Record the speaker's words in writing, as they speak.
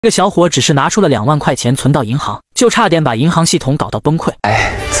这个小伙只是拿出了2万块钱存到银行，就差点把银行系统搞到崩溃。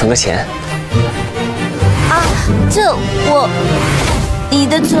哎，存个钱。啊，你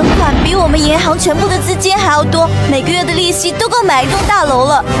的存款比我们银行全部的资金还要多，每个月的利息都够买一栋大楼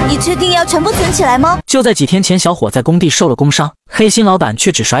了。你确定要全部存起来吗？就在几天前，小伙在工地受了工伤，黑心老板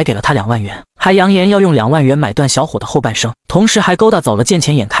却只甩给了他2万元，还扬言要用2万元买断小伙的后半生，同时还勾搭走了见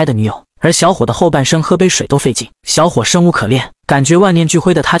钱眼开的女友。而小伙的后半生喝杯水都费劲，小伙生无可恋，感觉万念俱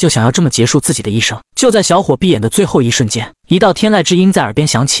灰的他就想要这么结束自己的一生。就在小伙闭眼的最后一瞬间，一道天籁之音在耳边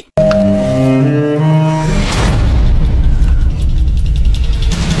响起。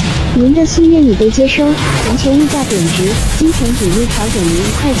您的心愿已被接收，全球物价贬值，金钱比例调整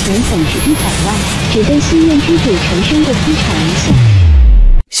1块钱，总值100万，只对心愿之主陈生的资产无效。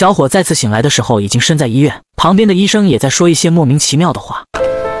小伙再次醒来的时候已经身在医院，旁边的医生也在说一些莫名其妙的话。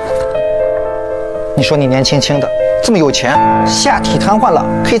你说你年轻轻的这么有钱，下体瘫痪了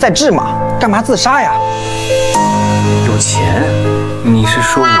可以再治吗？干嘛自杀呀？有钱？你是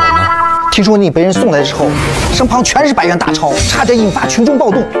说我吗？听说你被人送来之后，身旁全是100元大钞，差点引发群众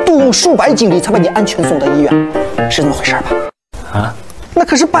暴动，动用数百警力才把你安全送到医院，是这么回事吧？啊，那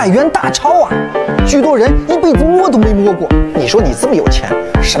可是100元大钞啊，许多人一辈子摸都没摸过。你说你这么有钱，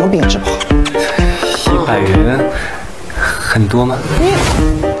什么病治不好？100元很多吗？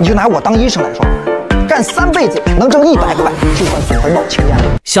你就拿我当医生来说，干3辈子能挣100块，就算祖坟冒青烟了。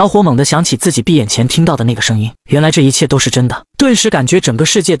小伙猛地想起自己闭眼前听到的那个声音，原来这一切都是真的，顿时感觉整个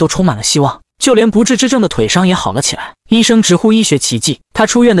世界都充满了希望，就连不治之症的腿伤也好了起来。医生直呼医学奇迹，他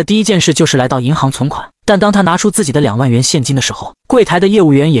出院的第一件事就是来到银行存款，但当他拿出自己的2万元现金的时候，柜台的业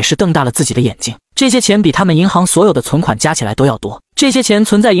务员也是瞪大了自己的眼睛。这些钱比他们银行所有的存款加起来都要多，这些钱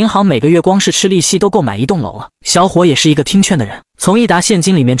存在银行每个月光是吃利息都够买一栋楼了。小伙也是一个听劝的人，从1沓现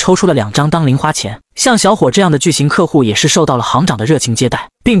金里面抽出了2张当零花钱。像小伙这样的巨型客户也是受到了行长的热情接待，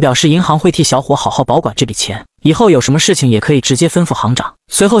并表示银行会替小伙好好保管这笔钱，以后有什么事情也可以直接吩咐行长。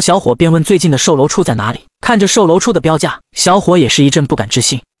随后小伙便问最近的售楼处在哪里，看着售楼处的标价，小伙也是一阵不敢置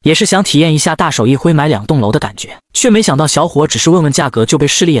信，也是想体验一下大手一挥买2栋楼的感觉，却没想到小伙只是问问价格就被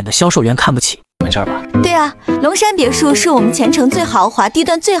势利眼的销售员看不起。我们这儿吧。对啊，龙山别墅是我们前城最豪华、地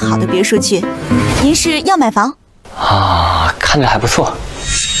段最好的别墅区。您是要买房？啊，看着还不错。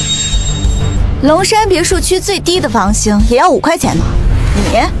龙山别墅区最低的房型也要5块钱呢，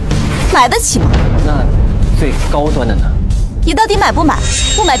你买得起吗？那最高端的呢？你到底买不买？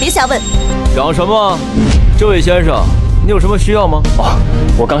不买别瞎问。讲什么？这位先生，你有什么需要吗？哦，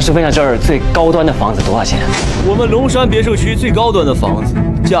我刚是问下这儿最高端的房子多少钱？我们龙山别墅区最高端的房子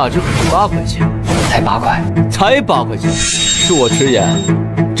价值可是8块钱，才8块，才8块钱。恕我直言，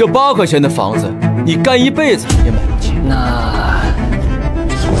这8块钱的房子，你干一辈子也买不起。那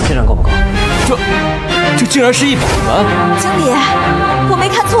这张够不够？这竟然是100元！经理，我没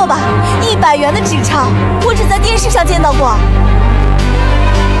看错吧？100元的纸钞，我只在电视上见到过。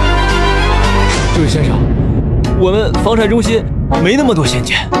这位先生，我们房产中心没那么多现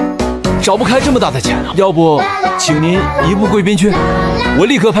钱，找不开这么大的钱啊！要不，请您移步贵宾区，我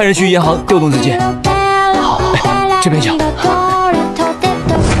立刻派人去银行调动资金。好，这边请。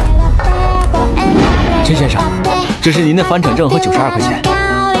陈先生，这是您的房产证和92块钱。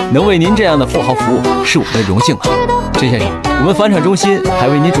能为您这样的富豪服务是我们的荣幸啊，陈先生，我们房产中心还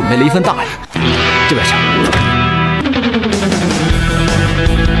为您准备了一份大礼，这边请。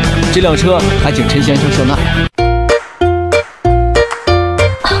这辆车还请陈先生受纳呀。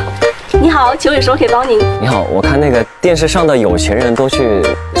你好，请问有什么可以帮您？你好，我看那个电视上的有钱人都去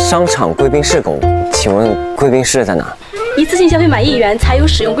商场贵宾室购物，请问贵宾室在哪？一次性消费满1亿元才有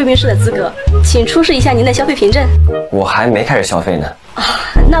使用贵宾室的资格，请出示一下您的消费凭证。我还没开始消费呢。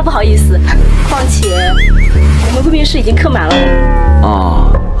那不好意思，况且我们贵宾室已经客满了。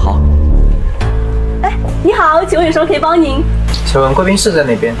哦，好。哎，你好，请问有什么可以帮您？请问贵宾室在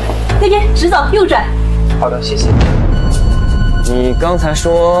哪边？那边直走右转。好的，谢谢。你刚才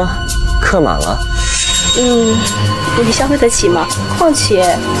说客满了？你消费得起吗？况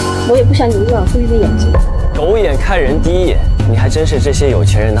且我也不想你误了贵宾的眼睛。狗眼看人低一眼，你还真是这些有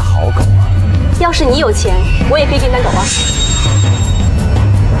钱人的好狗啊！要是你有钱，我也可以给你当狗啊。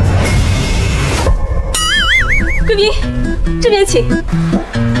贵宾，这边请。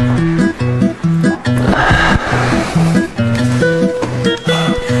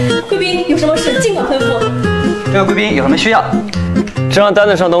贵宾有什么事尽管吩咐。这位贵宾有什么需要？这张单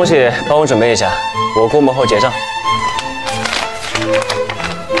子上东西帮我准备一下，我过门后结账。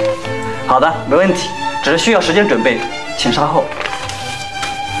好的，没问题，只是需要时间准备，请稍后。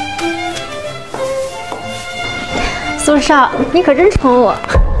苏少，你可真宠我。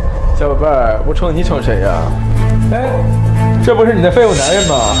小宝贝儿，我宠你宠谁呀？哎，这不是你的废物男人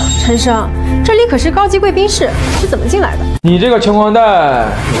吗？陈生，这里可是高级贵宾室，是怎么进来的？你这个穷光蛋，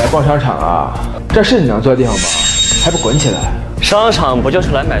你来逛商场啊？这是你能坐的地方吗？还不滚起来！商场不就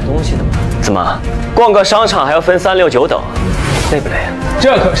是来买东西的吗？怎么，逛个商场还要分3、6、9等，累不累？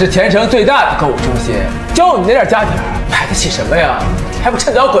这可是全城最大的购物中心，就你那点家底儿，买得起什么呀？还不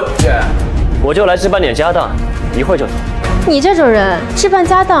趁早滚出去！我就来置办点家当，一会儿就走。你这种人置办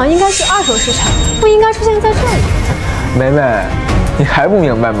家当应该去2手市场，不应该出现在这里。梅梅，你还不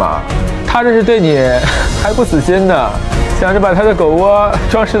明白吗？他这是对你还不死心呢，想着把他的狗窝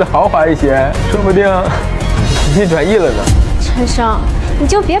装饰的豪华一些，说不定移心转意了呢。陈生，你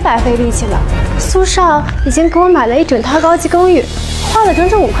就别白费力气了。苏少已经给我买了一整套高级公寓，花了整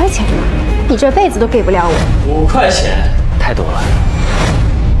整5块钱呢，你这辈子都给不了我。5块钱太多了，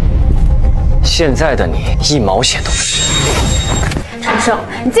现在的你1毛钱都不值。陈生，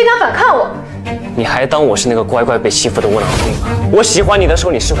你竟敢反抗我！你还当我是那个乖乖被欺负的窝囊废吗？我喜欢你的时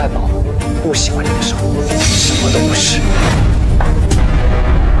候你是块宝，不喜欢你的时候什么都不是。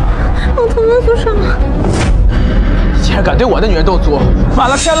好疼啊，苏少！你竟然敢对我的女人动粗，反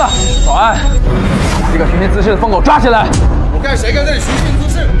了天了！保安，把这个寻衅滋事的疯狗抓起来！我看谁敢这里寻衅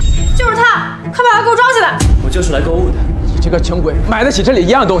滋事？就是他，快把他给我抓起来！我就是来购物的。你这个穷鬼，买得起这里一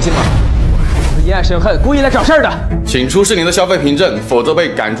样东西吗？阴暗生恨，故意来找事儿的，请出示您的消费凭证，否则被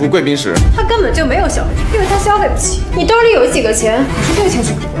赶出贵宾室。他根本就没有消费，因为他消费不起。你兜里有几个钱，我是6清楚。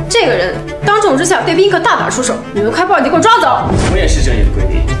这个人当众之下对宾客大打出手，你们快报警给我抓走！我也是这里的贵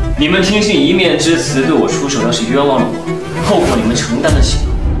宾，你们听信一面之词对我出手，要是冤枉了我，后果你们承担得起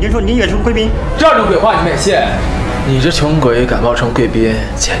吗？您说您也是贵宾？这种鬼话你们也信？你这穷鬼敢冒充贵宾，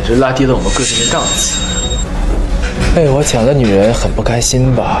简直拉低了我们贵宾的档次。被我抢的女人很不开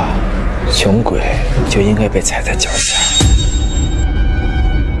心吧？穷鬼就应该被踩在脚下。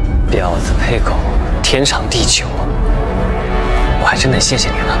婊子配狗，天长地久，我还真得谢谢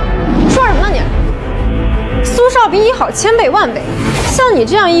你了。说什么呢你？苏少比你好1000倍万倍，像你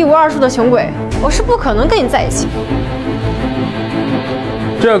这样1无2处的穷鬼，我是不可能跟你在一起。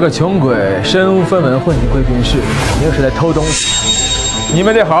这个穷鬼身无分文混进贵宾室，肯定是来偷东西。你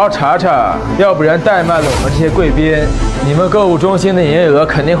们得好好查查，要不然怠慢了我们这些贵宾，你们购物中心的营业额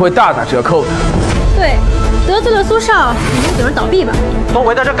肯定会大打折扣的。对，得罪了苏少，你就等着倒闭吧。都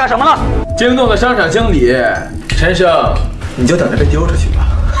围在这干什么呢？惊动了商场经理陈生，你就等着被丢出去吧。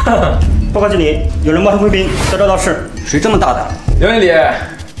报告经理，有人冒充贵宾在这闹事，谁这么大胆？刘经理，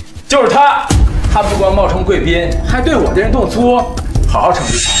就是他，他不光冒充贵宾，还对我的人动粗，好好惩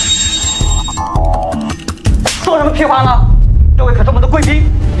治他。说什么屁话呢？这位可是我们的贵宾，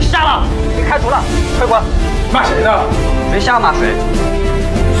你瞎了，你开除了，快滚！骂谁呢？谁瞎骂谁？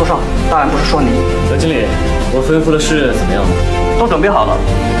苏少，当然不是说你。刘经理，我吩咐的事怎么样了？都准备好了，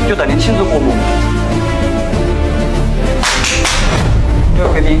就等您亲自过目。这位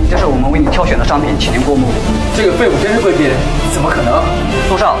贵宾，这是我们为你挑选的商品，请您过目。这个废物真是贵宾？怎么可能？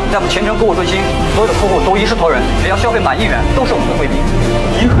苏少，在我们前程购物中心，所有的客户都一视同仁，只要消费满1元，都是我们的贵宾。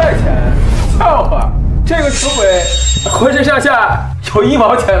1块钱？笑话！这个穷鬼浑身上下有1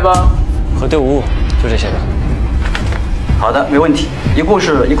毛钱吗？核对无误，就这些吧。好的，没问题。一共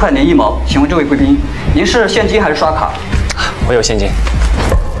是1块零1毛。请问这位贵宾，您是现金还是刷卡？我有现金。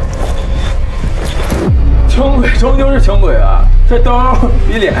穷鬼终究是穷鬼啊，这兜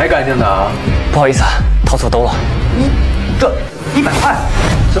比脸还干净呢啊！不好意思啊，掏错兜了。这100块？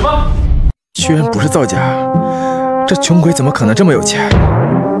什么？居然不是造假！这穷鬼怎么可能这么有钱？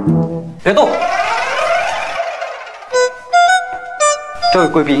别动！这位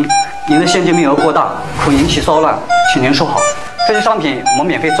贵宾，您的现金名额过大，可引起骚乱，请您收好。这些商品我们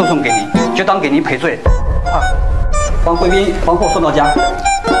免费赠送给您，就当给您赔罪。快，帮贵宾帮货送到家。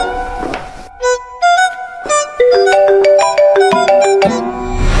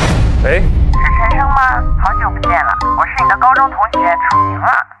喂，是陈生吗？好久不见了，我是你的高中同学楚宁啊，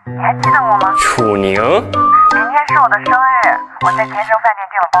你还记得我吗？楚宁，明天是我的生日，我在天生饭店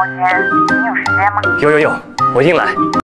订了包间，你有时间吗？有，我一定来。